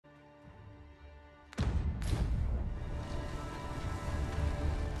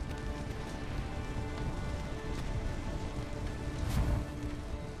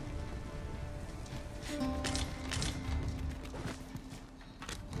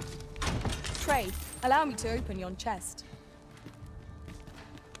trade, allow me to open yon chest.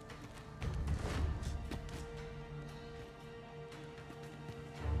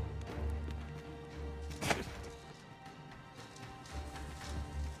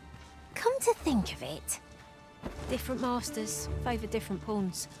 Come to think of it, different masters favour different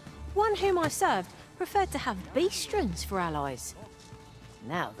pawns. One whom I served preferred to have beastrons for allies.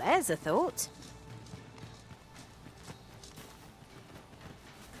 Now there's a thought.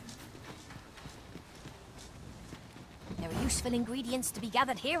 There are useful ingredients to be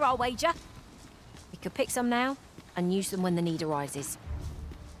gathered here, I'll wager. We could pick some now and use them when the need arises.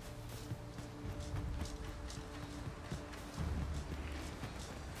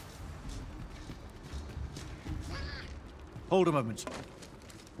 Hold a moment.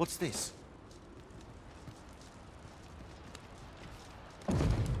 What's this?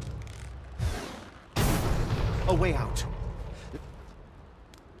 A way out.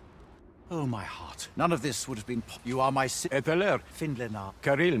 Oh, my heart. None of this would have been... You are my Eteler, Finlenar.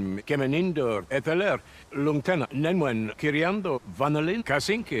 Karilm, Kemenindor, Eteler, Lungtena, Nenwen, Kiriando, Vanalin,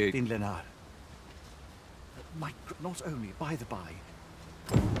 Kasinke. Finlenar. Not only, by the by.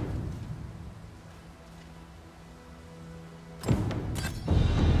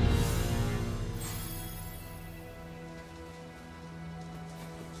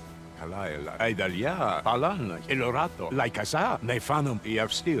 Aidalia, Palan, Elorato, Laikasa, Nefanum,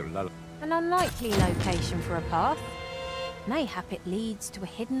 Iavstir, An unlikely location for a path. Mayhap it leads to a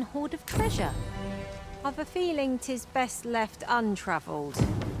hidden hoard of treasure. I've a feeling 'tis best left untravelled.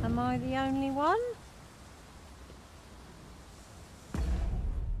 Am I the only one?